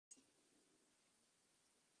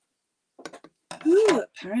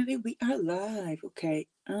Apparently we are live. Okay,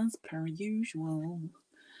 as per usual.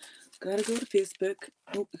 Gotta go to Facebook.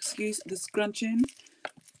 Oh, excuse the scrunching.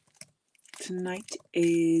 Tonight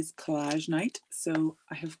is collage night, so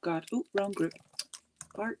I have got, oh, wrong group,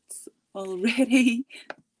 parts already.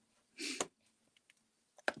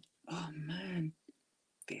 Oh man,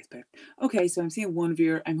 Facebook. Okay, so I'm seeing one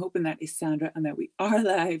viewer. I'm hoping that is Sandra and that we are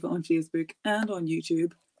live on Facebook and on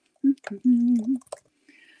YouTube.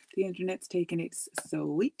 The internet's taking its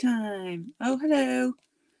sweet time. Oh, hello.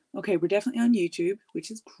 Okay, we're definitely on YouTube,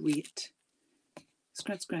 which is great.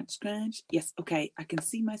 Scratch, scratch, scratch. Yes, okay, I can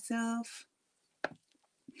see myself.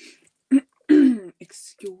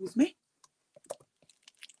 Excuse me.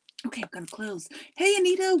 Okay, I'm gonna close. Hey,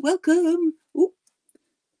 Anita, welcome. Oh,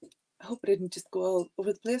 I hope I didn't just go all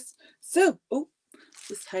over the place. So, oh,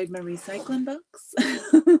 just hide my recycling box.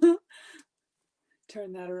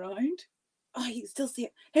 Turn that around. Oh, you can still see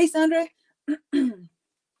it. Hey, Sandra.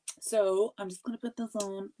 So, I'm just gonna put this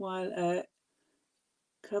on while a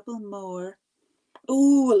couple more.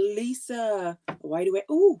 Oh, Lisa, a wide awake.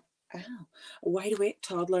 Oh, ow, a wide awake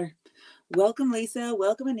toddler. Welcome, Lisa.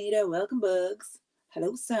 Welcome, Anita. Welcome, Bugs.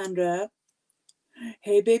 Hello, Sandra.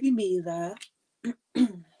 Hey, baby Mila.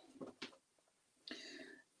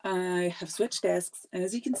 I have switched desks, and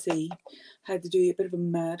as you can see, had to do a bit of a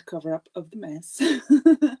mad cover-up of the mess.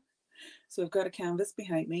 So I've got a canvas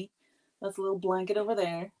behind me. That's a little blanket over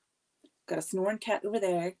there. Got a snoring cat over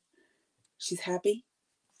there. She's happy.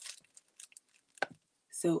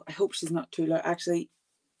 So I hope she's not too loud. Actually,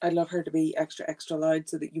 I'd love her to be extra, extra loud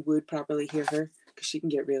so that you would properly hear her, because she can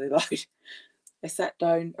get really loud. I sat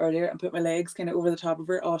down earlier and put my legs kind of over the top of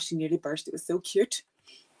her. Oh, she nearly burst. It was so cute.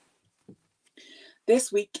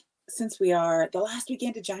 This week, since we are the last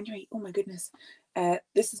weekend of January, oh my goodness,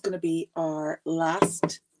 this is going to be our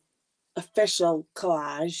last official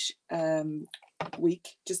collage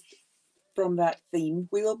week, just from that theme.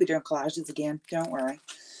 We will be doing collages again, don't worry.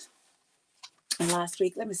 And last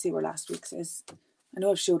week, let me see where last week's is. I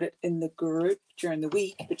know I've showed it in the group during the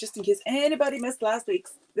week, but just in case anybody missed last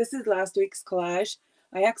week's, this is last week's collage.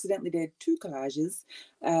 I accidentally did 2 collages.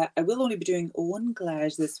 I will only be doing 1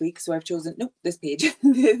 collage this week, so I've chosen, nope, this page,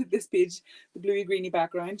 this page, the bluey-greeny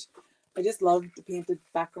background. I just loved the painted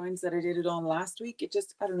backgrounds that I did it on last week. It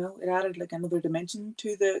just, I don't know, it added like another dimension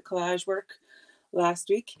to the collage work last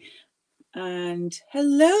week. And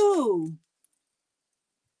hello.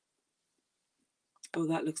 Oh,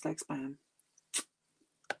 that looks like spam.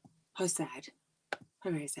 How sad. How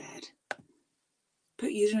very sad.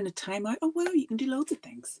 Put user in a timeout. Oh, wow, you can do loads of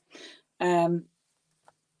things.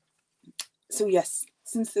 So yes,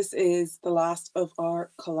 since this is the last of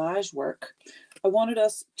our collage work, I wanted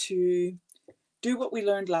us to do what we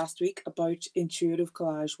learned last week about intuitive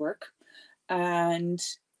collage work. And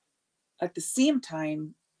at the same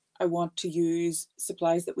time, I want to use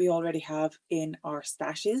supplies that we already have in our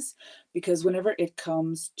stashes, because whenever it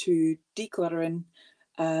comes to decluttering,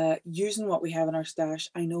 using what we have in our stash,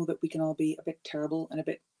 I know that we can all be a bit terrible and a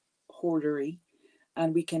bit hoardery,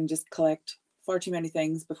 and we can just collect far too many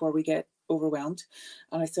things before we get overwhelmed.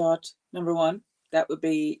 And I thought, number one, that would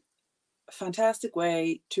be a fantastic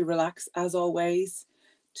way to relax, as always,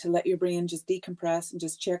 to let your brain just decompress and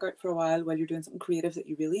just check out for a while you're doing something creative that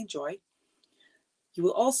you really enjoy. You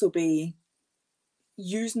will also be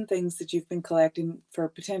using things that you've been collecting for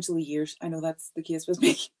potentially years. I know that's the case with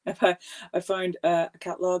me. If I found a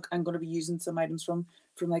catalogue I'm going to be using some items from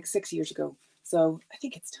like 6 years ago. So I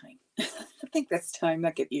think it's time. I think that's time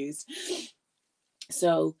that get used.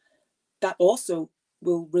 So that also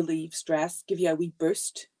will relieve stress, give you a wee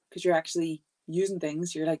boost, because you're actually using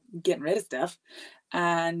things, you're like getting rid of stuff.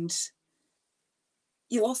 And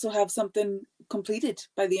you'll also have something completed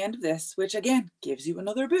by the end of this, which again gives you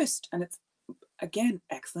another boost. And it's again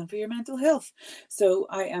excellent for your mental health. So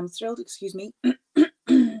I am thrilled, excuse me. Got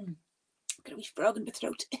a wee frog in my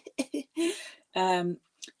throat.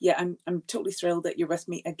 Yeah, I'm totally thrilled that you're with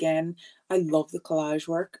me again. I love the collage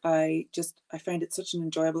work. I find it such an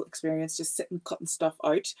enjoyable experience, just sitting cutting stuff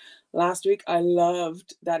out. Last week I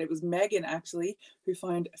loved that it was Megan actually who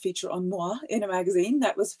found a feature on moi in a magazine.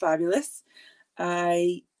 That was fabulous.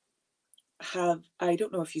 I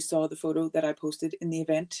don't know if you saw the photo that I posted in the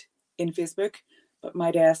event in Facebook, but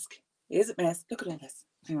my desk is a mess. Look at all this.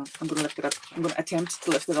 Hang on, I'm going to lift it up. I'm going to attempt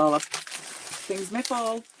to lift it all up. Things may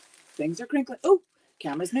fall. Things are crinkling. Oh,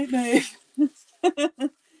 cameras may move. Oops.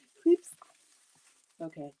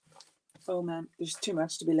 Okay. Oh man, there's too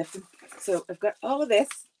much to be lifting. So I've got all of this.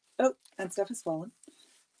 Oh, and stuff has fallen.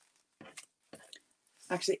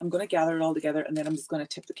 Actually, I'm going to gather it all together and then I'm just going to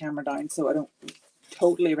tip the camera down so I don't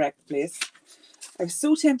totally wreck the place. I was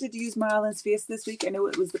so tempted to use Marilyn's face this week. I know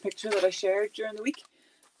it was the picture that I shared during the week,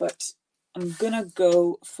 but I'm going to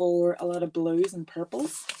go for a lot of blues and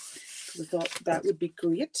purples because I thought that would be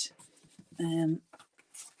great.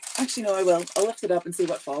 Actually, no, I will. I'll lift it up and see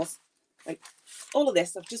what falls. Like all of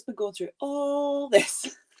this, I've just been going through all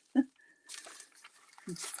this.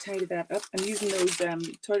 Tidy that up. I'm using those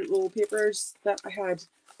toilet roll papers that I had.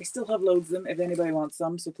 I still have loads of them if anybody wants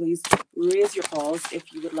some, so please raise your paws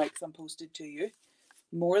if you would like some posted to you.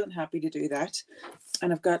 More than happy to do that.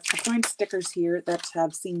 And I found stickers here that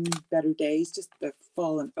have seen better days, just they've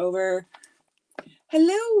fallen over.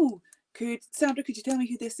 Hello! Sandra, could you tell me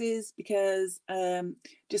who this is? Because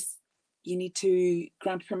just you need to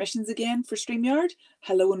grant permissions again for StreamYard.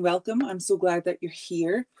 Hello and welcome. I'm so glad that you're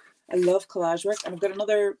here. I love collage work, and I've got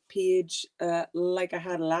another page like I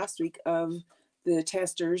had last week of the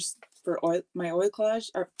testers for my oil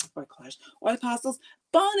pastels.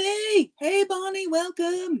 Bonnie! Hey Bonnie,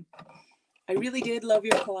 welcome! I really did love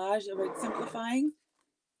your collage about simplifying,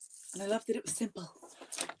 and I loved that it was simple.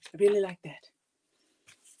 I really like that.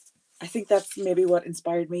 I think that's maybe what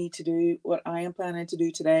inspired me to do what I am planning to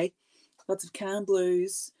do today. Lots of can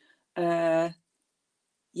blues. Yeah,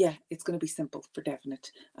 it's going to be simple for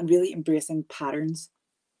definite. I'm really embracing patterns.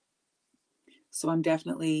 So I'm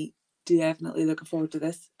definitely looking forward to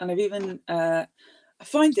this. And I've even, I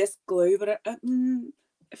found this glue, but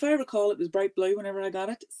if I recall, it was bright blue whenever I got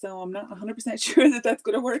it. So I'm not 100% sure that that's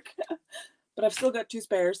going to work. But I've still got 2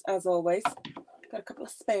 spares, as always. Got a couple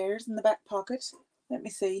of spares in the back pocket. Let me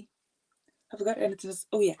see. Have I got anything?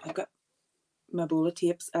 Oh yeah, I've got my bowl of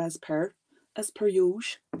tapes as per usual.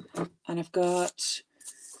 And I've got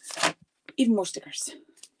even more stickers.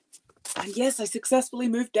 And yes, I successfully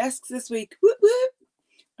moved desks this week. Whoop, whoop.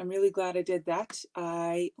 I'm really glad I did that.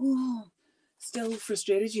 Still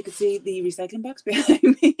frustrated. You can see the recycling box behind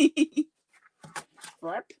me.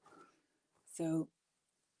 So,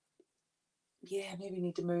 yeah, maybe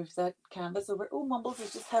need to move that canvas over. Oh, Mumbles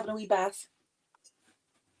is just having a wee bath.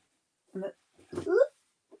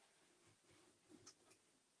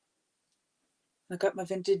 I've got my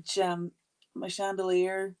vintage, my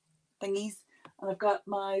chandelier thingies. And I've got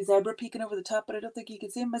my zebra peeking over the top, but I don't think you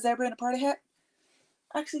can see him. My zebra in a party hat.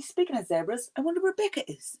 Actually, speaking of zebras, I wonder where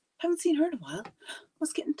Becca is. Haven't seen her in a while.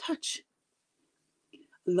 Must get in touch.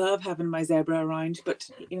 Love having my zebra around, but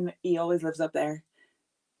he always lives up there.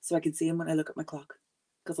 So I can see him when I look at my clock.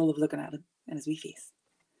 Because I love looking at him and his wee face.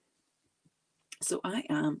 So I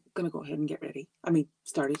am going to go ahead and get ready.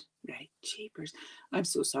 Started. Right. Jeepers. I'm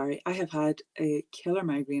so sorry. I have had a killer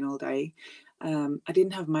migraine all day. I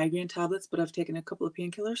didn't have migraine tablets, but I've taken a couple of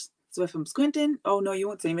painkillers. So if I'm squinting, oh no, you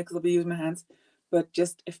won't see me because I'll be using my hands. But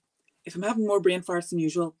just if I'm having more brain farts than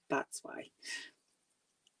usual, that's why.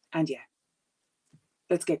 And yeah,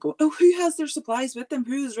 let's get going. Oh, who has their supplies with them?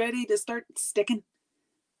 Who's ready to start sticking?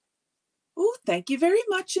 Oh, thank you very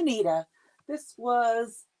much, Anita. This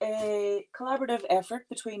was a collaborative effort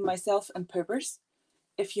between myself and Poopers.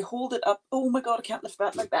 If you hold it up, oh my God, I can't lift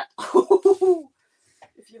that like that.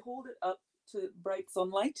 If you hold it up to bright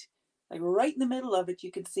sunlight, like right in the middle of it,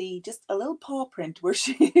 you can see just a little paw print where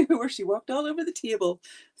she walked all over the table. I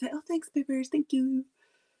said, oh, thanks, Poopers, thank you.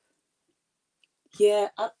 Yeah,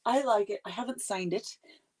 I like it. I haven't signed it,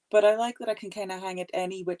 but I like that I can kind of hang it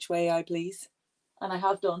any which way I please. And I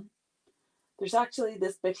have done. There's actually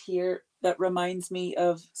this bit here that reminds me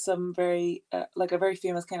of some like a very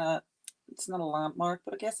famous kind of, it's not a landmark,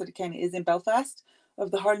 but I guess it kind of is in Belfast,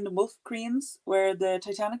 of the Harland and Wolff cranes where the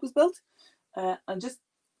Titanic was built. And just,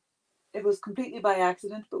 it was completely by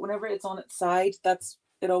accident, but whenever it's on its side,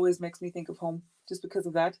 it always makes me think of home just because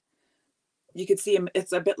of that. You could see,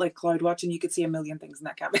 it's a bit like cloud watching, you could see a million things in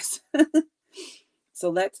that canvas.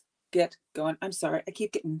 So let's get going. I'm sorry, I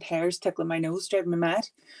keep getting hairs tickling my nose, driving me mad.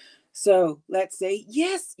 So let's say,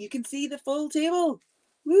 yes, you can see the full table.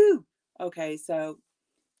 Woo! Okay, so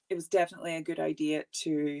it was definitely a good idea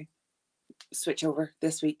to switch over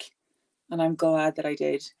this week. And I'm glad that I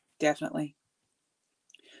did, definitely.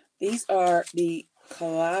 These are the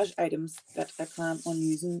collage items that I plan on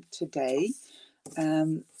using today.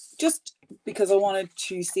 Just because I wanted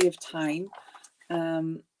to save time.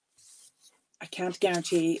 I can't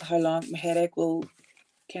guarantee how long my headache will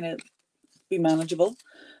kind of be manageable.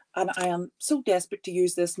 And I am so desperate to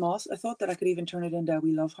use this moss. I thought that I could even turn it into a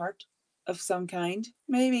wee love heart of some kind.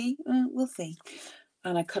 Maybe. We'll see.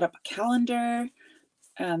 And I cut up a calendar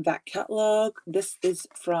and that catalogue. This is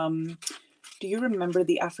from, do you remember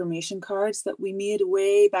the affirmation cards that we made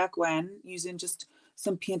way back when, using just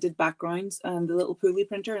some painted backgrounds and the little pulley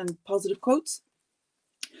printer and positive quotes?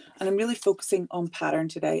 And I'm really focusing on pattern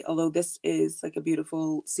today, although this is like a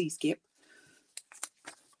beautiful seascape.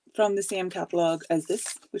 from the same catalogue as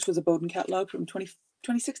this, which was a Bowden catalogue from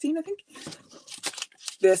 2016, I think.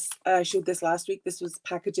 This, I showed this last week. This was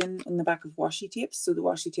packaging in the back of washi tapes. So the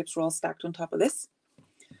washi tapes were all stacked on top of this.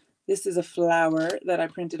 This is a flower that I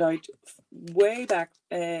printed out way back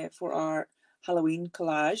for our Halloween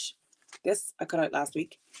collage. This I cut out last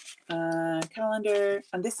week. Calendar,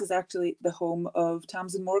 and this is actually the home of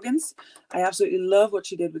Tamsin Morgan's. I absolutely love what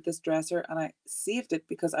she did with this dresser, and I saved it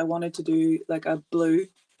because I wanted to do like a blue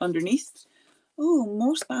underneath. Oh,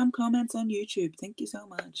 more spam comments on YouTube. Thank you so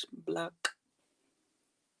much. Block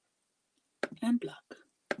and block.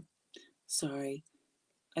 Sorry.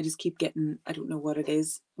 I just keep getting, I don't know what it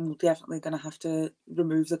is. I'm definitely going to have to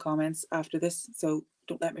remove the comments after this, so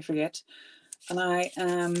don't let me forget. And I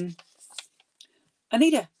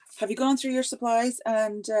Anita, have you gone through your supplies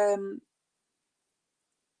and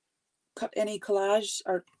cut any collage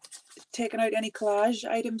or taken out any collage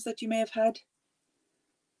items that you may have had?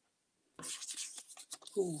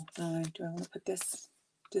 Oh, do I want to put this?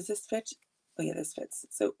 Does this fit? Oh yeah, this fits.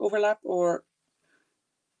 So overlap or...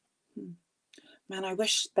 Man, I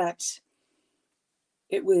wish that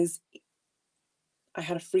it was... I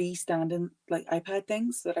had a freestanding like iPad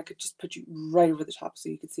thing so that I could just put you right over the top so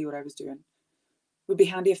you could see what I was doing. It would be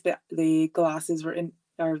handy if the glasses were in,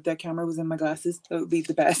 or the camera was in my glasses. That would be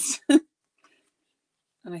the best.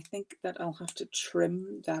 And I think that I'll have to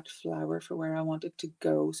trim that flower for where I want it to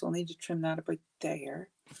go. So I'll need to trim that about there.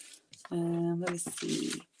 Let me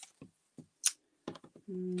see.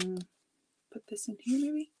 Put this in here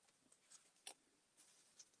maybe.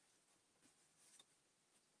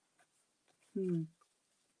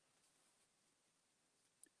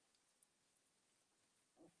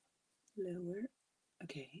 Lower.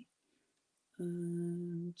 Okay.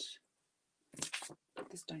 And put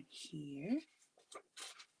this down here.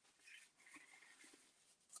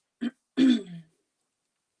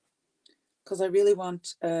 Because I really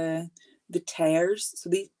want the tears. So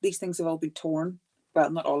these things have all been torn. Well,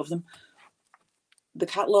 not all of them. The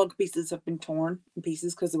catalogue pieces have been torn in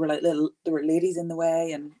pieces because there were like there were ladies in the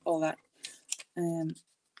way and all that. Maybe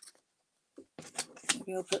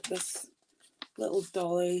I'll put this little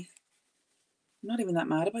dolly. I'm not even that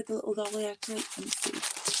mad about the little dolly actually. Let me see.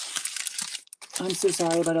 I'm so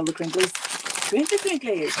sorry about all the crinklies.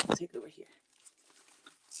 Crinklies. I'll take it over here.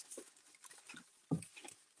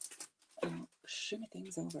 I'll shimmy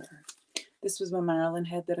things over. This was my Marilyn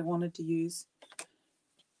head that I wanted to use.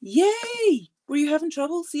 Yay! Were you having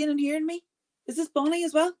trouble seeing and hearing me? Is this Bonnie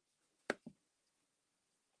as well?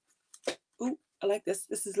 Oh, I like this.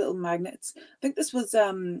 This is little magnets. I think this was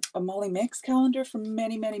a Molly Mix calendar from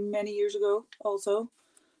many, many, many years ago also.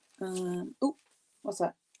 Oh, what's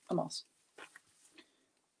that? A moss.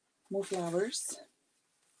 More flowers.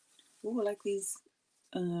 Oh, I like these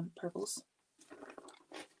purples.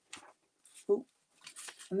 Oh,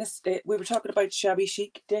 and this, we were talking about shabby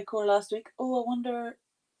chic decor last week. Oh, I wonder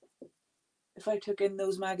if I took in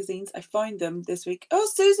those magazines. I found them this week. Oh,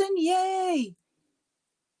 Susan, yay!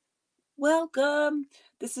 Welcome.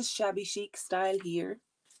 This is shabby chic style here,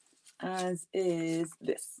 as is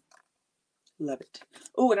this. Love it.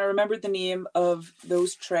 Oh, and I remembered the name of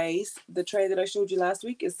those trays. The tray that I showed you last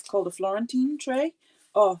week is called a Florentine tray.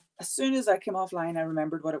 Oh, as soon as I came offline, I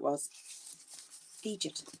remembered what it was.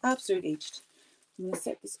 Egypt. Absolute Egypt. I'm going to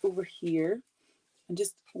set this over here and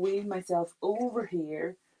just wheel myself over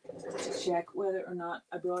here to check whether or not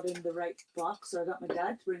I brought in the right box, or I got my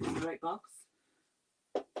dad to bring in the right box.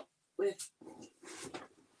 With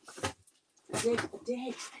I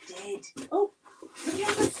did. Oh,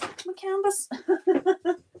 my canvas.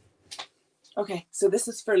 Okay, so this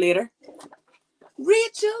is for later.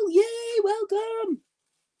 Rachel, yay, welcome.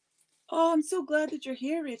 Oh, I'm so glad that you're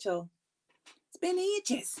here, Rachel. It's been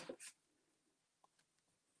ages.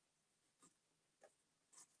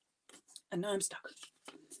 And now I'm stuck.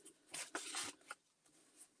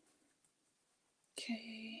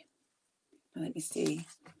 Okay, now let me see.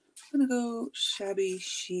 I'm gonna go shabby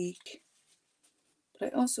chic,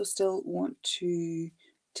 but I also still want to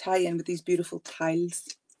tie in with these beautiful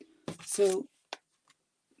tiles. So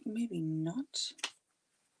maybe not.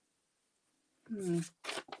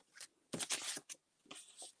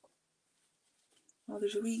 Oh,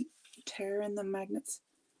 there's a wee tear in the magnets.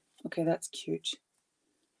 Okay, that's cute.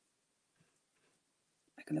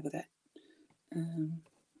 I can live with that.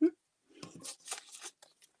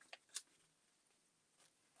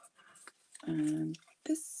 And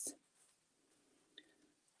this.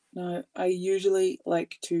 Now, I usually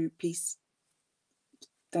like to piece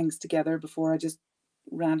things together before I just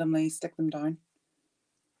randomly stick them down.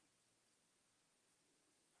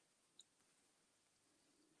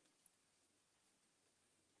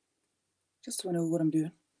 just so I know what I'm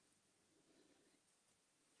doing.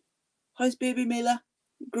 How's baby Mila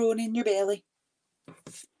growing in your belly?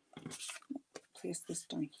 Place this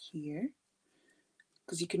down here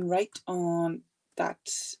because you can write on that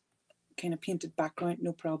kind of painted background,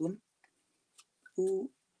 no problem. Ooh,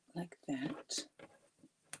 like that.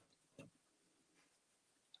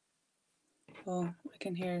 Oh, I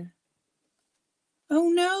can hear. Oh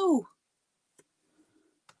no!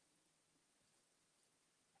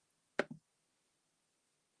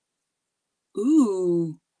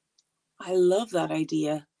 Ooh, I love that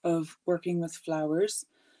idea of working with flowers.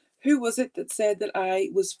 Who was it that said that I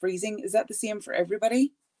was freezing? Is that the same for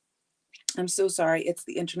everybody? I'm so sorry. It's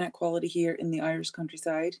the internet quality here in the Irish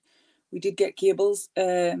countryside. We did get cables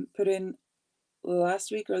put in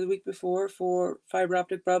last week or the week before for fibre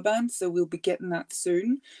optic broadband, so we'll be getting that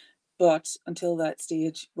soon. But until that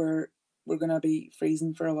stage, we're gonna be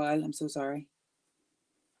freezing for a while. I'm so sorry.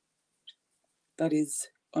 That is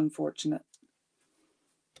unfortunate.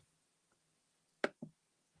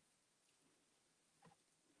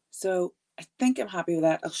 So I think I'm happy with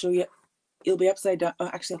that. I'll show you. It'll be upside down.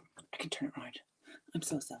 Oh, actually, I can turn it around. I'm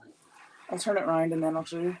so silly. I'll turn it around and then I'll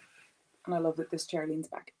show you. And I love that this chair leans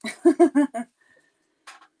back.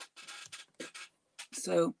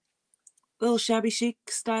 So, little shabby chic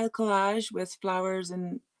style collage with flowers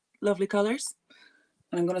and lovely colours.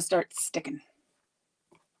 And I'm going to start sticking.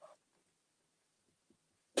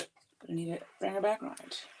 But I need to bring her back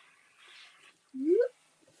around.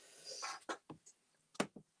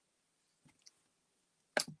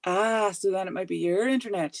 Ah, so then it might be your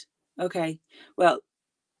internet. Okay. Well,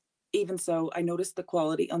 even so, I noticed the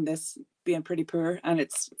quality on this being pretty poor, and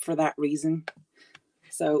it's for that reason.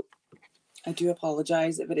 So I do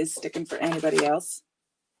apologize if it is sticking for anybody else.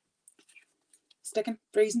 Sticking,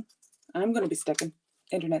 freezing. I'm going to be sticking.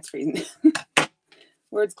 Internet's freezing.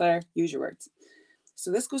 Words, Claire, use your words.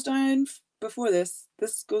 So this goes down before this.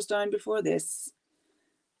 This goes down before this.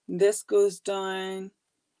 This goes down.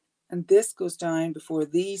 And this goes down before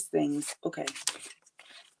these things. Okay.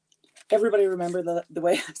 Everybody remember the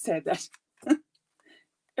way I've said that.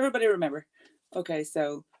 Everybody remember. Okay,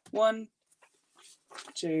 so 1,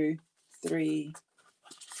 2, 3.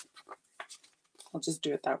 I'll just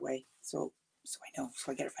do it that way. So I know,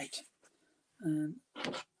 so I get it right.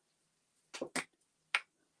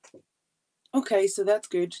 Okay, so that's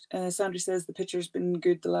good. Sandra says the picture's been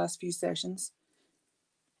good the last few sessions.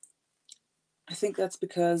 I think that's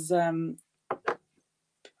because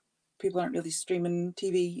people aren't really streaming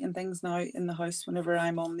TV and things now in the house whenever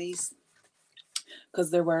I'm on these,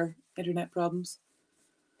 because there were internet problems.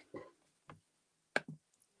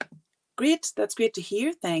 Great, that's great to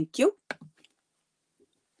hear. Thank you.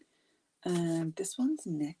 And this one's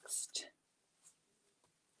next.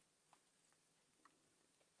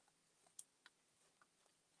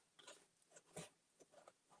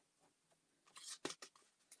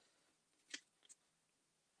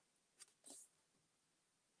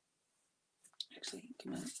 Actually,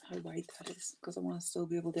 come on, how wide that is, because I want to still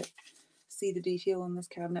be able to see the detail on this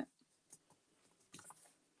cabinet.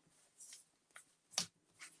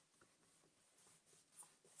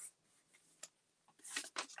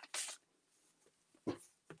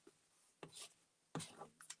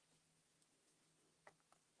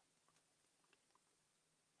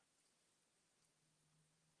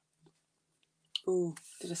 Oh,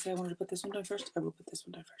 did I say I wanted to put this one down first? I will put this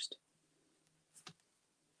one down first.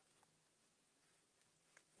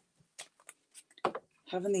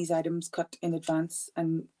 Having these items cut in advance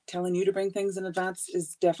and telling you to bring things in advance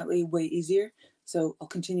is definitely way easier. So I'll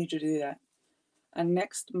continue to do that. And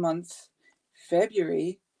next month,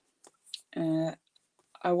 February,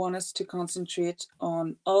 I want us to concentrate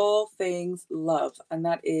on all things love, and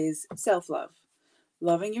that is self-love.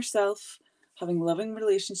 Loving yourself, having loving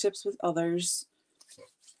relationships with others,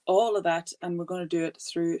 all of that, and we're going to do it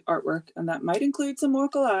through artwork, and that might include some more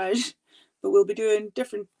collage, but we'll be doing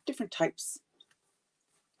different types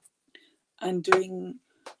and doing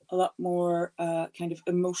a lot more kind of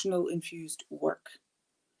emotional infused work,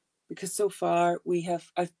 because so far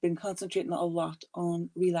I've been concentrating a lot on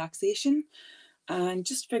relaxation and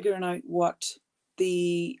just figuring out what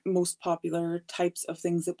the most popular types of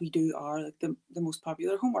things that we do are, like the most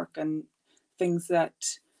popular homework and things that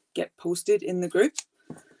get posted in the group,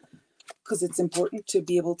 because it's important to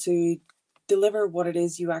be able to deliver what it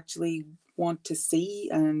is you actually want to see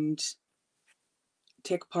and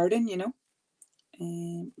take part in, you know. Let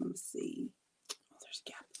me see. Oh, there's a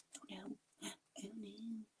gap. Oh no. Oh no.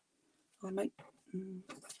 Oh, I might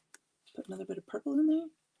put another bit of purple in there.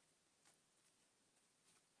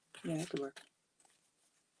 Yeah, that could work.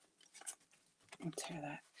 I'll tear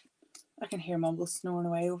that. I can hear Mumbles snoring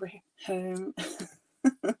away over here.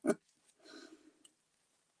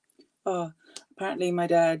 Oh, apparently my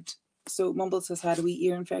dad, so Mumbles has had a wee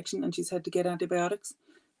ear infection and she's had to get antibiotics,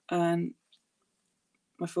 and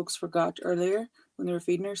my folks forgot earlier when they were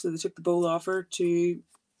feeding her, so they took the bowl off her to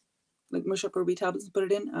like mush up her wee tablets and put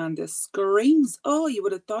it in, and the screams, oh, you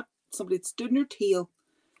would have thought somebody had stood in her tail.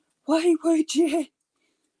 Why would you?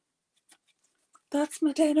 That's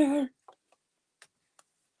my dinner.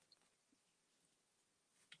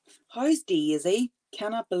 How's Daisy?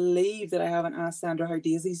 Cannot believe that I haven't asked Sandra how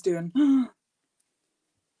Daisy's doing.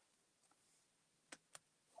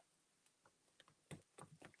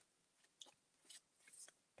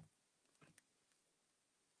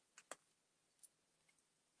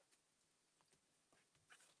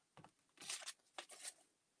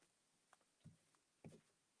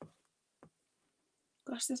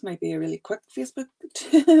 Gosh, this might be a really quick Facebook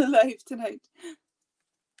live tonight.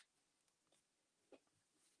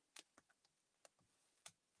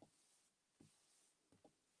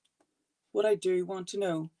 What I do want to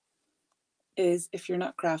know is if you're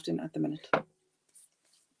not crafting at the minute,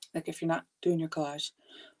 like if you're not doing your collage,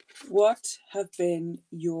 what have been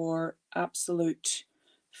your absolute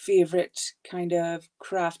favorite kind of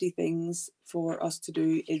crafty things for us to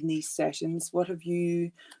do in these sessions? What have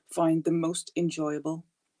you found the most enjoyable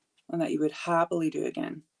and that you would happily do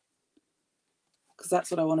again? Because that's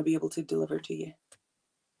what I want to be able to deliver to you.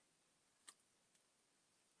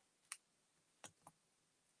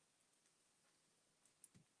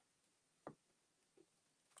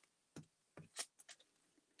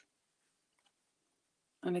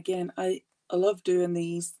 And again, I love doing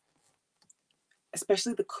these,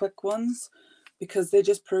 especially the quick ones, because they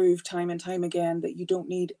just prove time and time again that you don't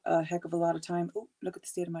need a heck of a lot of time. Oh, look at the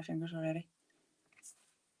state of my fingers already.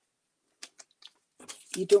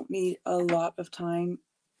 You don't need a lot of time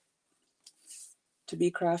to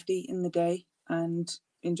be crafty in the day and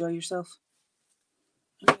enjoy yourself.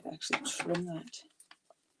 I might actually trim that.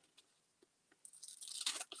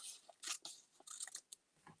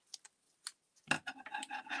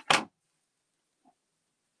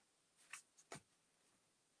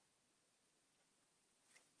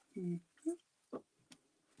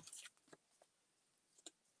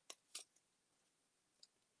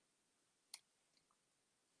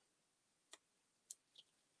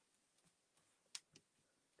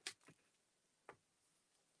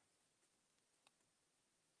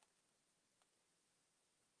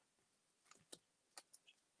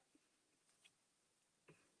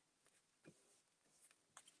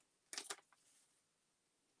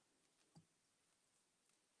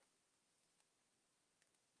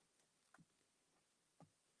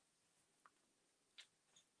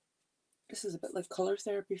 This is a bit like colour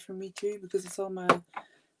therapy for me too, because it's all my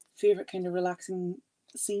favourite kind of relaxing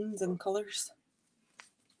scenes and colours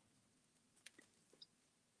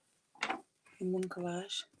in one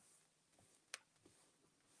collage.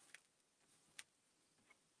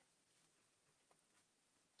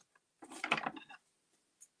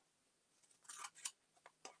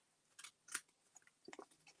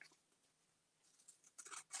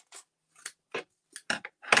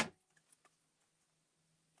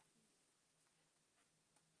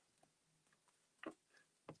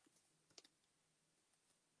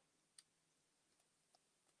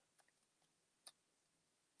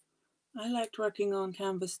 I liked working on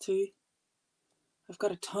canvas too. I've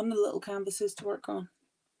got a ton of little canvases to work on,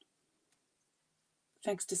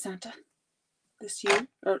 thanks to Santa this year,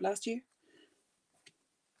 or last year.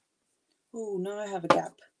 Oh, now I have a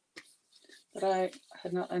gap that I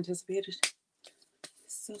had not anticipated.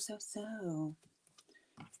 So.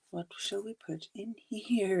 What shall we put in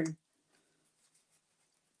here?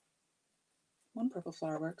 One purple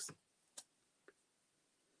flower works.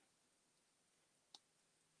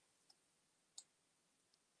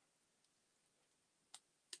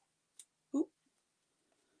 Ooh.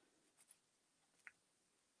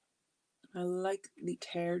 I like the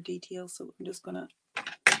tear detail, so I'm just gonna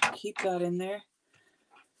keep that in there.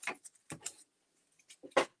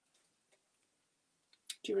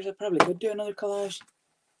 Jeepers, I probably could do another collage.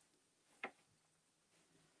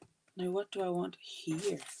 Now what do I want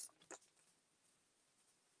here?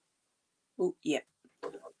 Oh, yeah.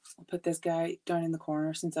 I'll put this guy down in the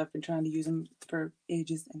corner since I've been trying to use him for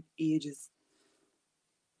ages and ages.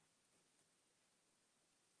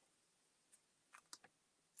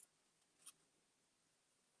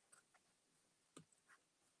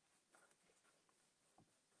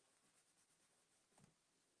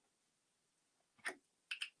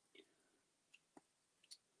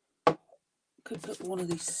 Could put one of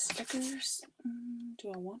these stickers.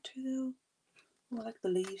 Do I want to though? Oh, I like the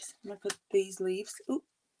leaves. I'm going to put these leaves, oh,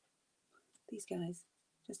 these guys,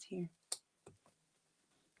 just here.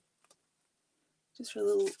 Just for a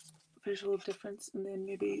little visual difference. And then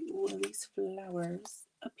maybe one of these flowers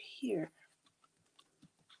up here.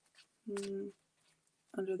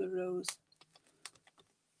 Under the rose.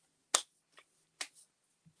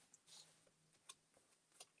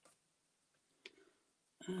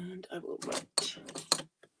 And I will write.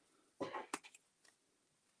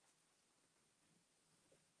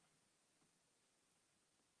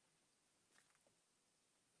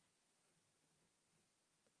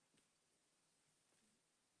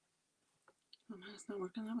 Oh man, it's not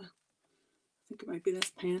working that well. I think it might be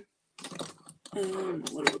this pen.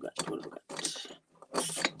 What have we got? What have we got?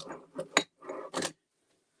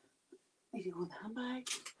 Need to go in the handbag.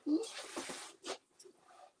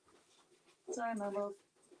 Sorry, my love.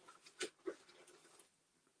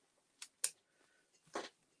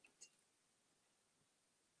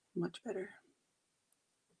 Much better.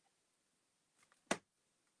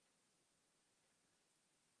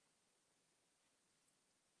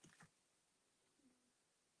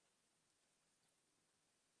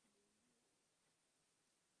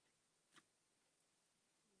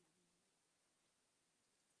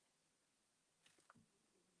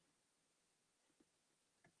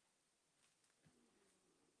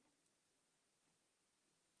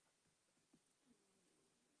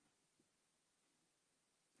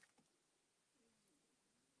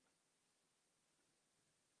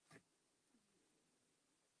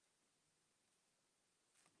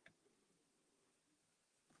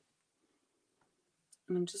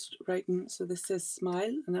 And I'm just writing, so this says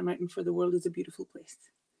smile, and I'm writing for the world is a beautiful place.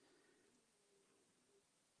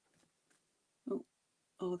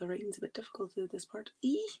 Oh, the writing's a bit difficult at this part.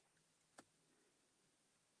 E.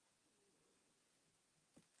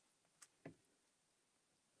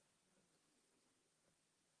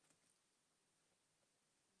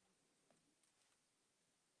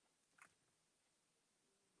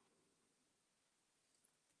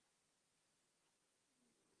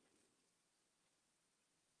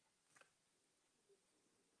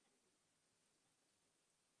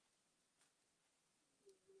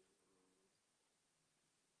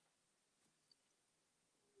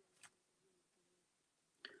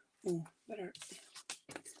 Oh, better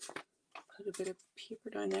put a bit of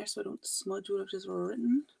paper down there so I don't smudge what I've just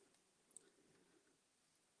written.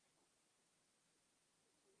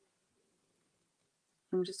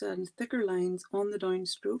 I'm just adding thicker lines on the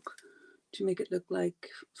downstroke to make it look like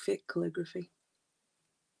fake calligraphy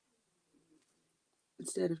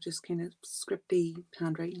instead of just kind of scripty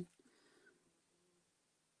handwriting.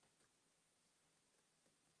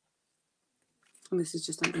 And this is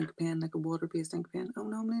just an ink pen, like a water-based ink pen. Oh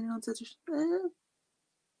no, I'm leaning on scissors.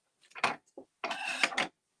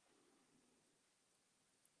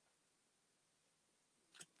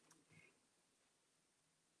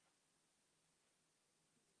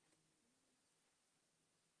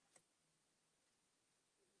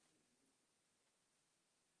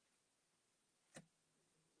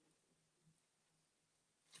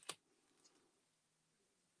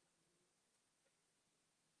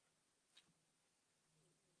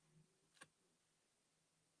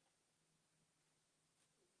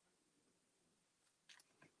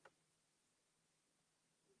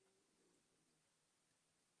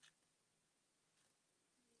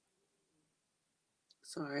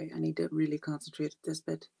 Sorry, I need to really concentrate at this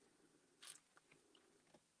bit.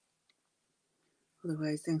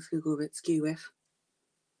 Otherwise things could go a bit skew-if.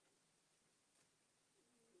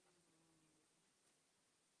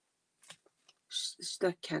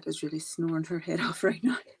 That cat is really snoring her head off right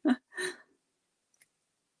now.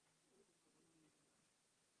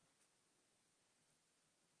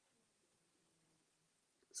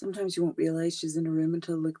 Sometimes you won't realise she's in a room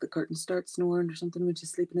until like the curtain starts snoring or something when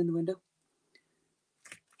she's sleeping in the window.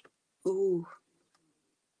 Oh,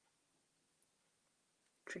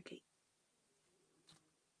 tricky.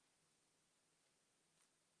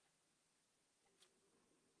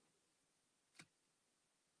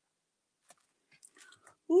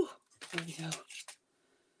 Oh, there we go.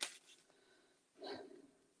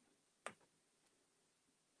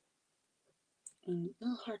 And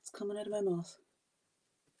little hearts coming out of my mouth.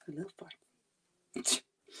 I love farts.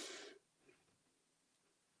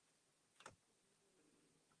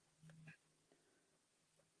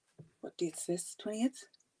 What date's this? 28th?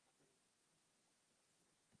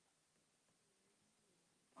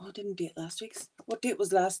 Oh, I didn't date last week's. What date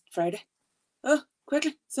was last Friday? Oh,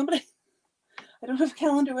 quickly, somebody. I don't have a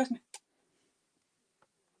calendar with me.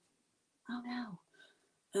 Oh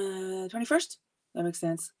no. 21st? That makes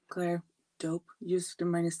sense. Claire, dope. Used to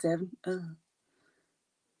 -7. Ugh.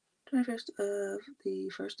 21st of the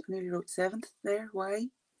 1st. I nearly wrote 7th there. Why?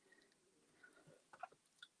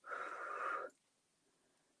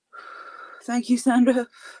 Thank you, Sandra.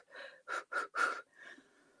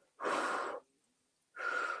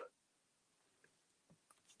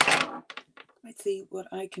 Let's see what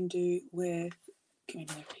I can do with. Give me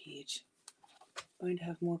another page. I'm going to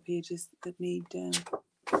have more pages that need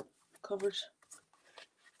covered.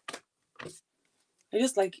 I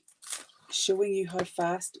just like showing you how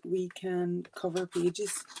fast we can cover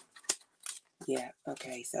pages. Yeah,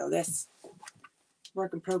 okay, so this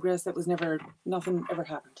work in progress that was never, nothing ever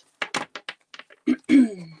happened.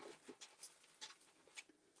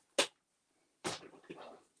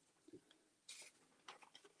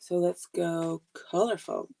 So let's go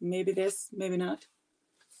colorful. Maybe this, maybe not.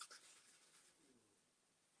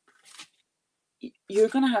 You're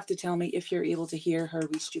going to have to tell me if you're able to hear her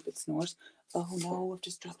wee stupid snores. Oh no, I've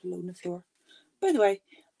just dropped a load on the floor. By the way,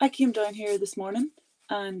 I came down here this morning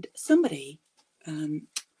and somebody,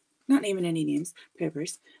 not naming any names,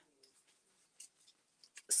 papers,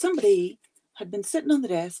 somebody had been sitting on the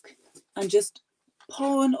desk and just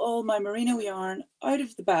pawing all my merino yarn out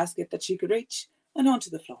of the basket that she could reach and onto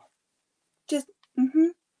the floor. Just,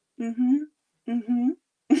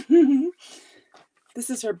 This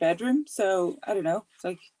is her bedroom, so I don't know. It's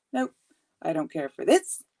like, nope, I don't care for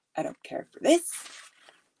this. I don't care for this.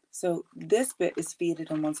 So this bit is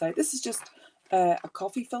faded on one side. This is just a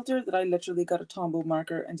coffee filter that I literally got a Tombow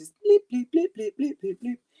marker and just bleep, bleep, bleep, bleep, bleep, bleep,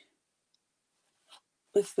 bleep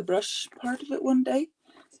with the brush part of it one day.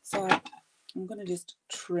 So I'm going to just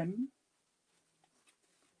trim.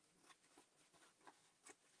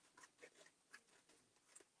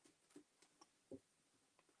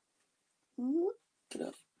 Get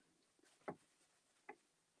off.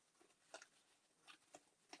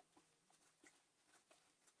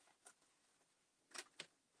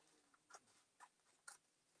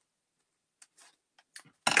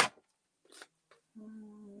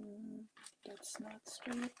 That's not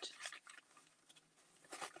straight.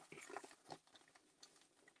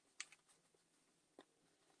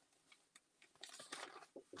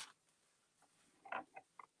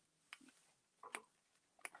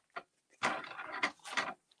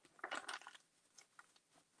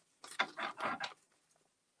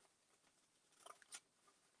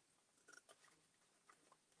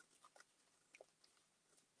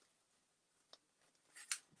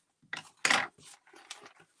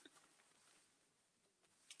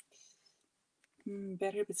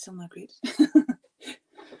 Better, but still not great.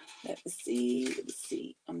 Let's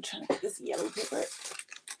see. I'm trying to get this yellow paper.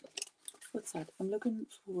 What's that? I'm looking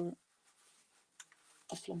for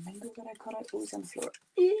a flamingo that I cut out. Oh, it's on the floor.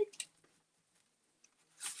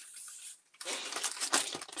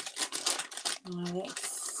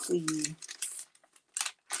 Let's see.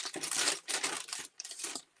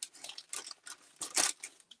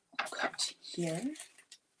 Cut here.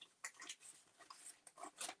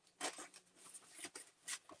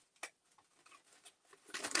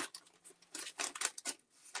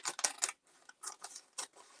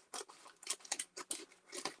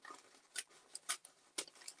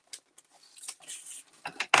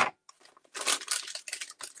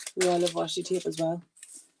 I love washi tape as well.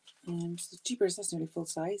 It's the cheapest, that's nearly full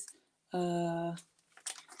size. So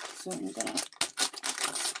I'm gonna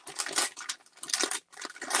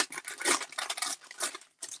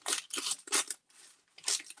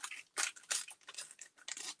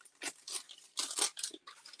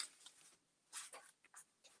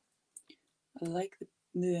I like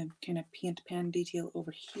the kind of paint pen detail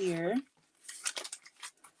over here.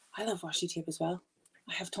 I love washi tape as well.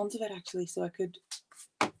 I have tons of it actually, so I could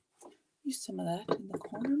use some of that in the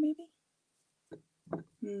corner maybe.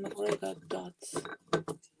 I've already got dots.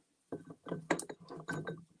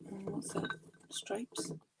 What's that?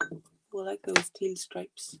 Stripes? Well, I like those teal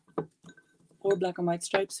stripes. Or black and white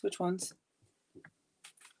stripes. Which ones?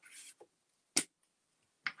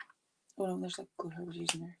 Oh no, there's that colour I was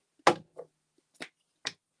using there.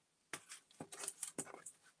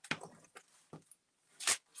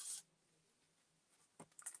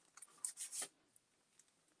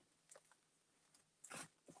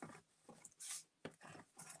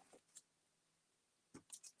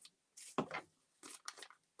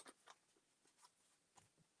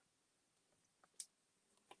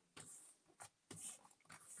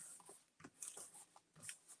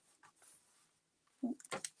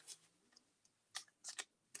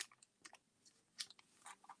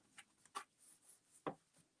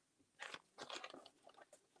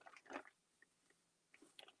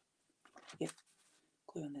 Yep,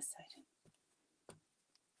 glue on this side.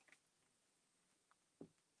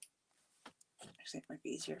 Actually, it might be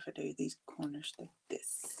easier if I do these corners like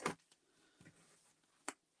this.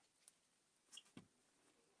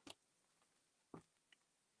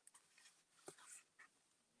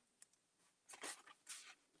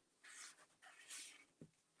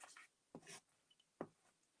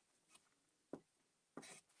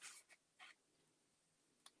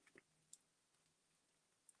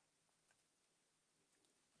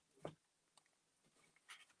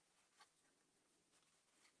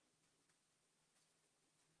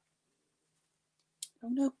 Oh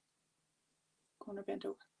no, corner bent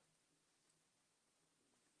over.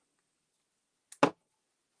 I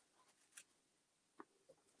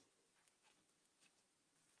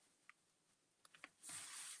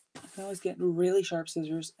can always get really sharp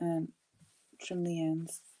scissors and trim the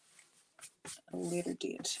ends at a later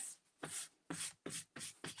date.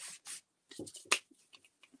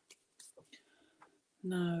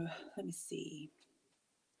 Now, let me see.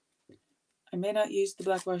 I may not use the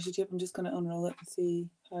black washi tape. I'm just going to unroll it and see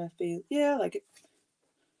how I feel. Yeah, I like it.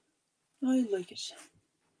 I like it.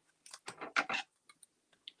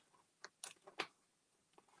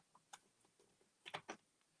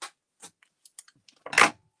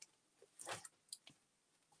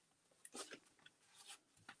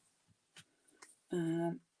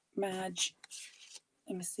 Madge,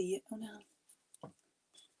 let me see it. Oh no.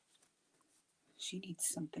 She needs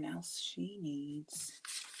something else. She needs...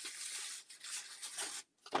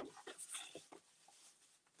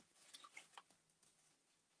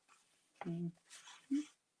 Let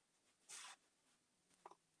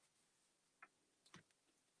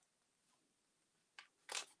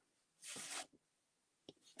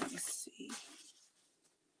me see.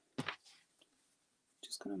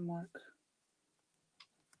 Just gonna mark.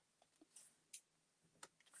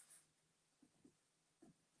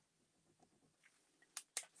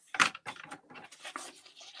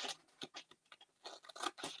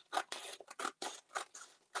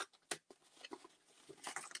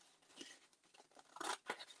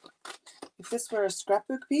 If this were a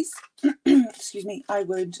scrapbook piece, excuse me, I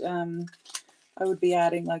would be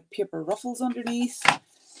adding like paper ruffles underneath,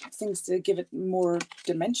 things to give it more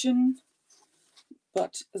dimension.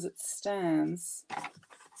 But as it stands, I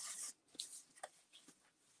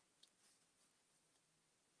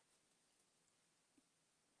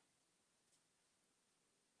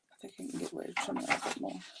think I can get away with trimming it a bit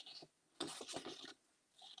more.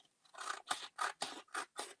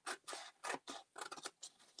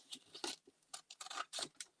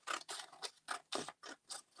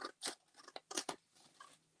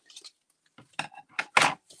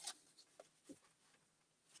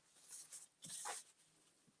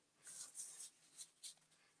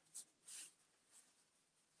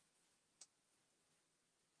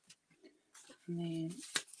 And then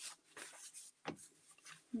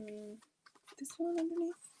this one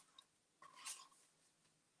underneath.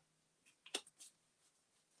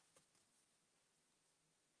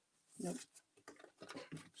 Nope.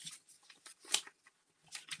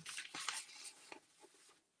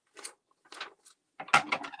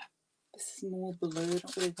 This is more blue. I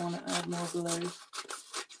don't really want to add more blue.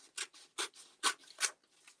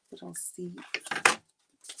 But I'll see.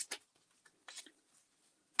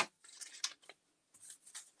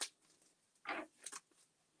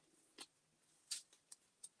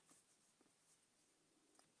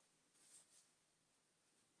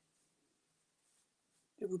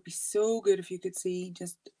 It would be so good if you could see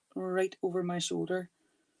just right over my shoulder.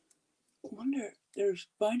 I wonder, there's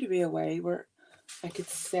bound to be a way where I could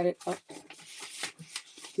set it up.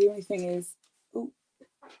 The only thing is,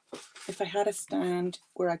 if I had a stand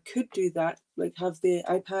where I could do that, like have the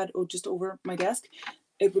iPad or just over my desk,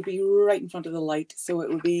 it would be right in front of the light. So it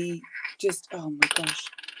would be just, oh my gosh,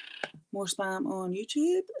 more spam on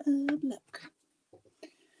YouTube. Look.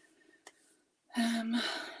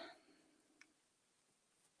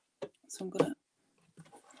 So I'm gonna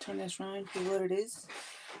turn this around for what it is.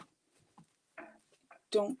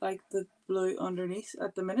 Don't like the blue underneath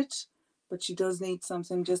at the minute, but she does need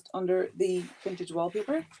something just under the vintage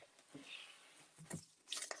wallpaper.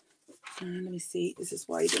 And let me see, is this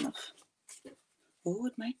wide enough? Oh,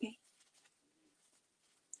 it might be.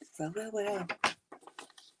 Well.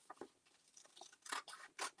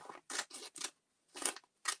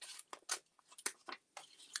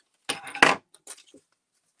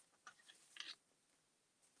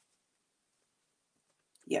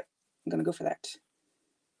 Yep, I'm gonna go for that.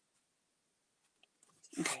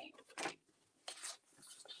 Okay.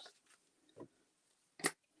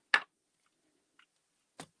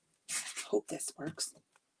 Hope this works.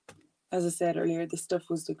 As I said earlier, this stuff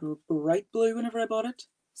was like bright blue whenever I bought it,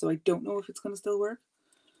 so I don't know if it's gonna still work.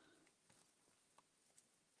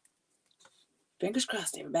 Fingers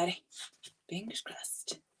crossed, everybody. Fingers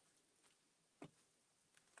crossed.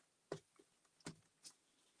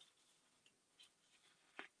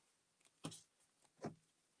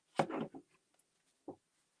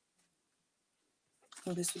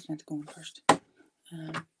 Oh, this was meant to go on first. Put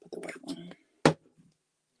the white one on.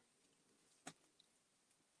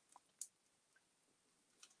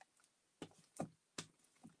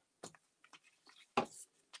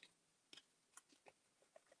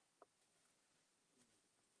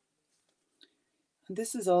 And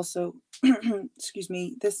this is also, excuse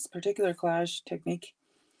me, this particular collage technique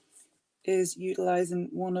is utilizing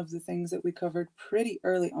one of the things that we covered pretty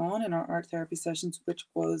early on in our art therapy sessions, which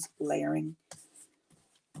was layering,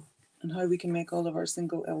 and how we can make all of our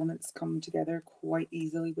single elements come together quite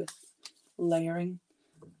easily with layering.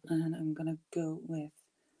 And I'm going to go with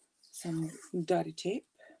some dotty tape.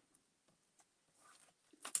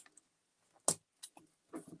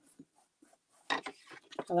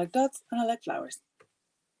 I like dots and I like flowers.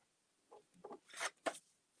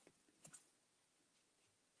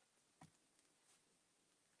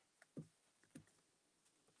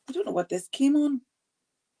 I don't know what this came on,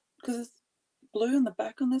 because it's blue on the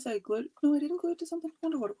back on this. I glued, no, I didn't glue it to something. I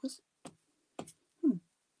wonder what it was.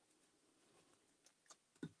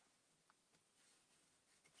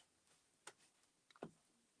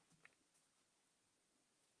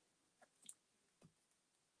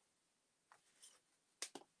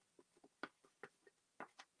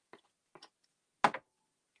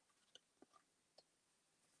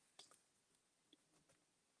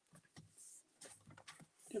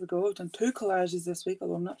 There we go. I've done 2 collages this week,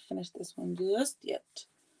 although I'm not finished this one just yet.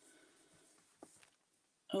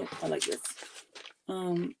 Oh, I like this.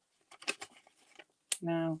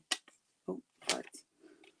 Now, oh, parts.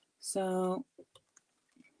 So,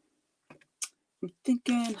 I'm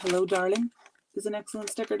thinking Hello Darling is an excellent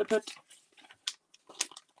sticker to put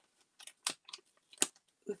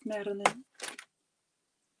with Marilyn.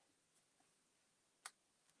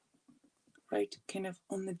 Right, kind of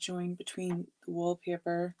on the join between the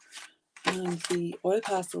wallpaper and the oil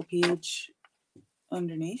pastel page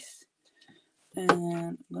underneath. And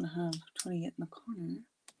I'm going to have 28 in the corner.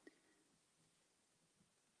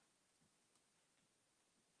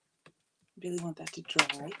 Really want that to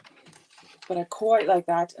dry, but I quite like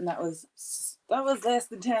that, and that was less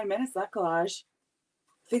than 10 minutes, that collage.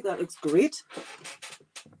 I think that looks great,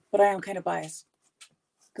 but I am kind of biased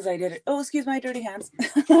because I did it. Oh, excuse my dirty hands.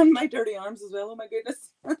 My dirty arms as well. Oh my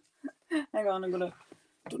goodness. Hang on, I don't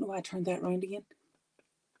know why I turned that around again.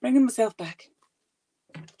 Bringing myself back.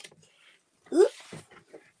 Ooh.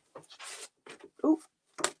 Oh,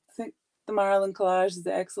 I think the Marilyn collage is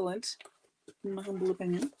excellent, in my humble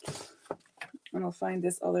opinion. And I'll find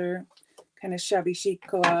this other kind of shabby chic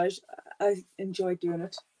collage. I enjoyed doing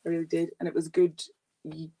it. I really did. And it was a good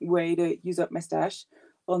way to use up my stash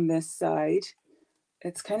on this side.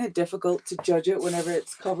 It's kind of difficult to judge it whenever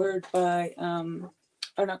it's covered by,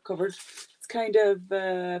 or not covered. It's kind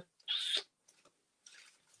of,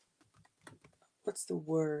 what's the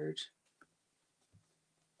word?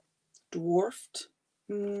 Dwarfed?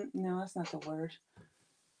 No, that's not the word.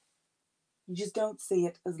 You just don't see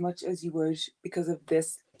it as much as you would because of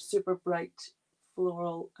this super bright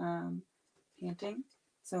floral painting.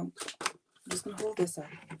 So I'm just going to hold this up.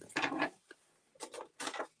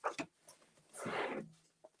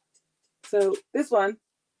 So this one,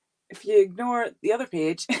 if you ignore the other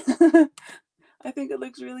page, I think it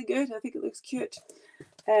looks really good. I think it looks cute.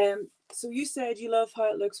 So you said you love how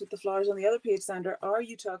it looks with the flowers on the other page, Sandra. Are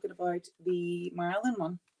you talking about the Marilyn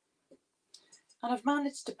one? And I've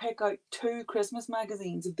managed to pick out 2 Christmas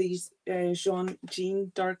magazines of these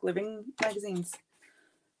Jean Dark Living magazines.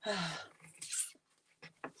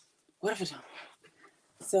 What have I done?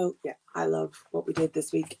 So yeah, I love what we did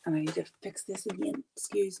this week, and I need to fix this again.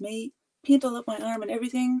 Excuse me. Paint all up my arm and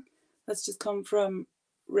everything. That's just come from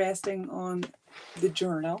resting on the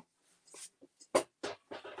journal.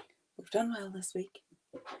 We've done well this week.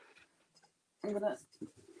 I'm gonna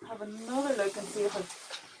have another look and see if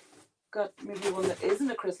I've got maybe one that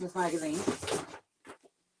isn't a Christmas magazine.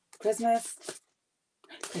 Christmas.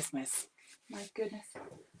 My goodness.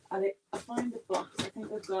 I found the box. I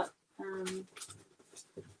think I've got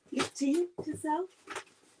lip tea to sell.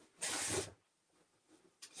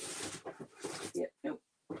 Yeah, no.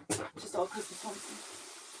 Just all Christmas pumpkin.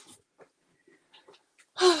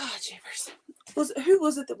 Ah, jeepers. Who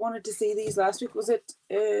was it that wanted to see these last week? Was it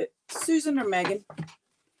Susan or Megan?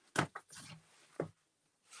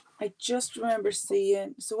 I just remember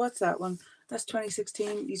seeing, so what's that one? That's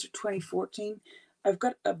 2016. These are 2014. I've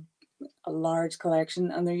got a large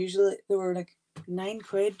collection, and they were like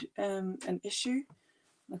 £9 an issue.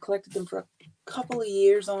 I collected them for a couple of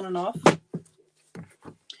years on and off.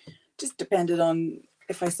 Just depended on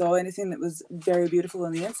if I saw anything that was very beautiful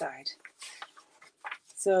on the inside.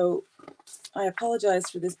 So I apologize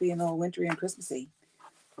for this being all wintry and Christmassy,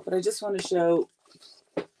 but I just want to show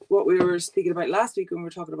what we were speaking about last week when we were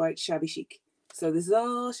talking about shabby chic. So this is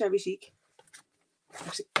all shabby chic.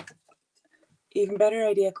 Actually, even better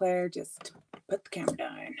idea, Claire, just put the camera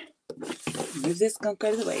down. Move this gunk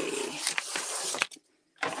out of the way.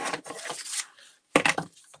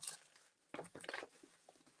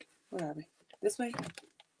 Where are we? This way?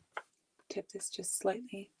 Tip this just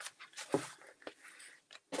slightly.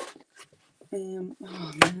 Oh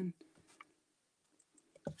man.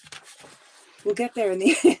 We'll get there in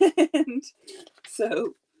the end.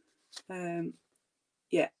 So,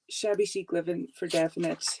 yeah, shabby chic living for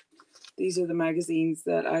definite. These are the magazines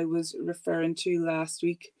that I was referring to last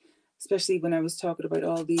week, especially when I was talking about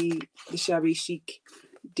all the shabby chic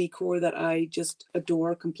decor that I just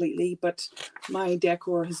adore completely. But my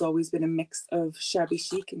decor has always been a mix of shabby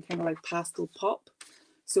chic and kind of like pastel pop.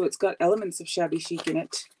 So it's got elements of shabby chic in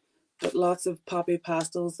it, but lots of poppy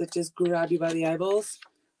pastels that just grab you by the eyeballs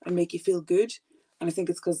and make you feel good. And I think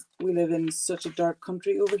it's because we live in such a dark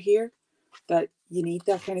country over here that you need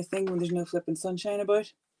that kind of thing when there's no flipping sunshine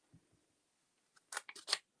about.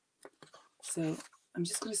 So I'm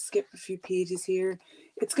just going to skip a few pages here.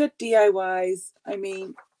 It's got DIYs. I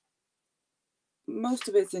mean, most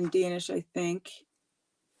of it's in Danish, I think.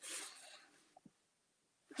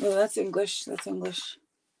 Well, that's English. That's English.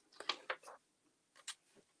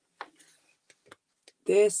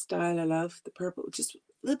 This style I love, the purple, just a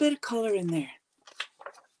little bit of color in there.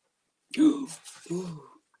 Ooh,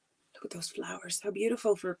 look at those flowers. How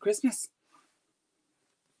beautiful for Christmas.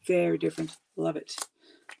 Very different. Love it.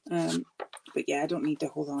 But yeah, I don't need to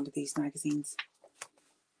hold on to these magazines.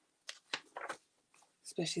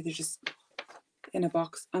 Especially they're just in a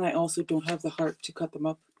box. And I also don't have the heart to cut them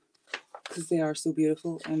up because they are so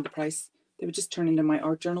beautiful, and the price. They would just turn into my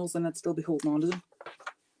art journals and I'd still be holding on to them.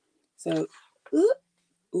 So,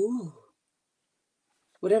 ooh,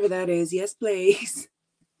 whatever that is, yes please.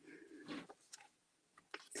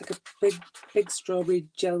 It's like a big strawberry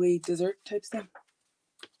jelly dessert type thing.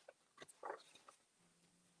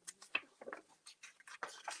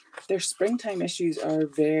 Their springtime issues are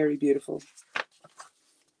very beautiful.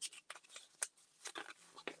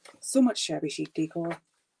 So much shabby chic decor.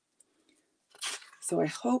 So I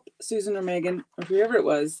hope Susan or Megan or whoever it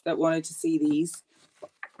was that wanted to see these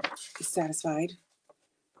is satisfied.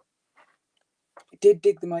 I did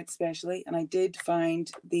dig them out specially, and I did find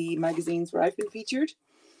the magazines where I've been featured.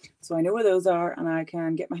 So I know where those are, and I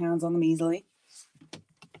can get my hands on them easily.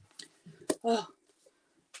 Oh.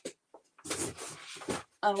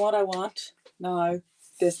 And what I want now,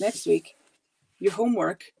 this next week, your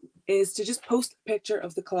homework is to just post a picture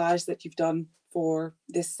of the collage that you've done for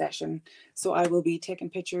this session. So I will be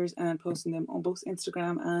taking pictures and posting them on both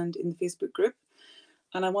Instagram and in the Facebook group.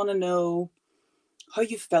 And I want to know how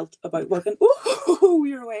you felt about working. Oh,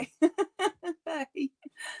 you're away.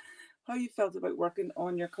 How you felt about working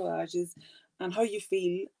on your collages and how you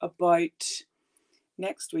feel about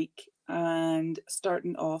next week and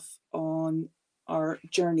starting off on our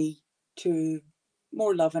journey to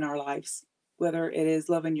more love in our lives. Whether it is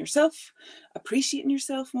loving yourself, appreciating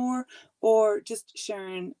yourself more, or just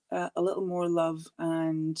sharing a little more love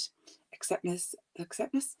and acceptance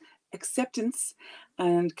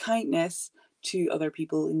and kindness to other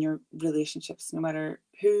people in your relationships, no matter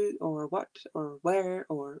who or what or where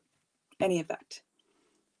or any of that.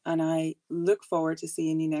 And I look forward to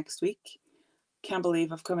seeing you next week. Can't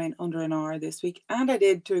believe I've come in under an hour this week, and I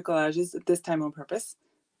did 2 collages at this time on purpose.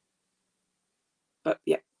 But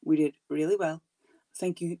yeah, we did really well.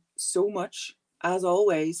 Thank you so much, as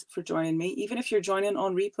always, for joining me. Even if you're joining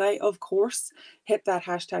on replay, of course, hit that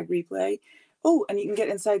hashtag replay. Oh, and you can get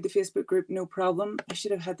inside the Facebook group, no problem. I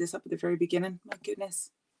should have had this up at the very beginning. My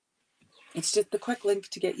goodness. It's just the quick link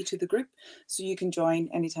to get you to the group, so you can join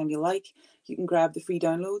anytime you like. You can grab the free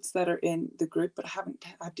downloads that are in the group, but I haven't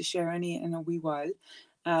had to share any in a wee while.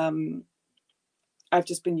 I've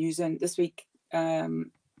just been using this week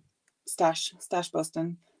stash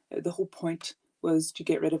busting. The whole point was to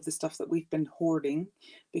get rid of the stuff that we've been hoarding,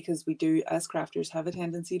 because we do, as crafters, have a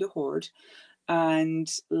tendency to hoard. And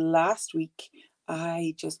last week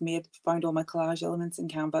I just found all my collage elements in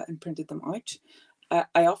Canva and printed them out.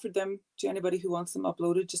 I offered them to anybody who wants them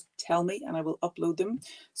uploaded. Just tell me and I will upload them.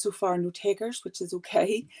 So far, no takers, which is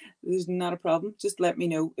okay. There's not a problem. Just let me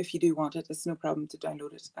know if you do want it. It's no problem to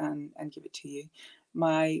download it and give it to you.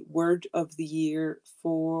 my word of the year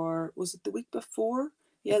for, was it the week before?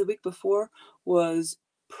 Yeah, the week before was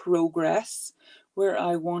progress, where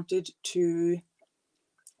I wanted to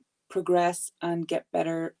progress and get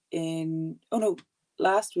better in, oh no,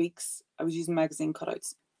 last week's I was using magazine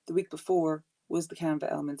cutouts. The week before was the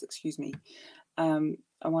Canva elements, excuse me.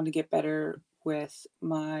 I want to get better with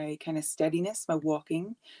my kind of steadiness, my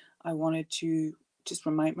walking. I wanted to just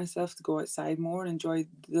remind myself to go outside more and enjoy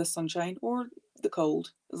the sunshine or the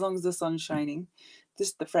cold, as long as the sun's shining,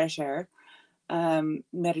 just the fresh air.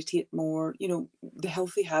 Meditate more, you know, the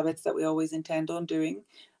healthy habits that we always intend on doing,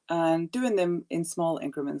 and doing them in small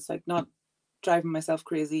increments, like not driving myself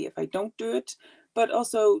crazy if I don't do it, but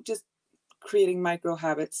also just creating micro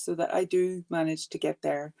habits so that I do manage to get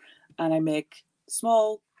there and I make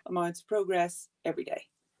small amounts of progress every day.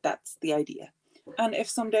 That's the idea. And if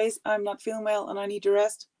some days I'm not feeling well and I need to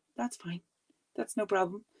rest, that's fine. That's no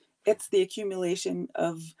problem. It's the accumulation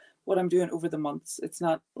of what I'm doing over the months. It's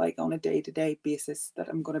not like on a day-to-day basis that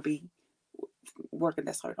I'm going to be working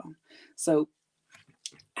this hard on. So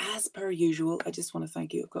as per usual, I just want to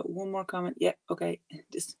thank you. I've got one more comment. Yeah, okay.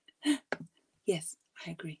 Just yes,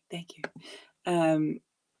 I agree. Thank you.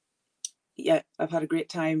 Yeah, I've had a great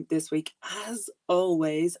time this week. As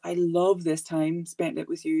always, I love this time spent it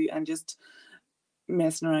with you and just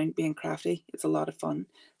messing around, being crafty. It's a lot of fun.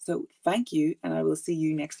 So thank you, and I will see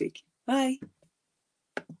you next week. Bye.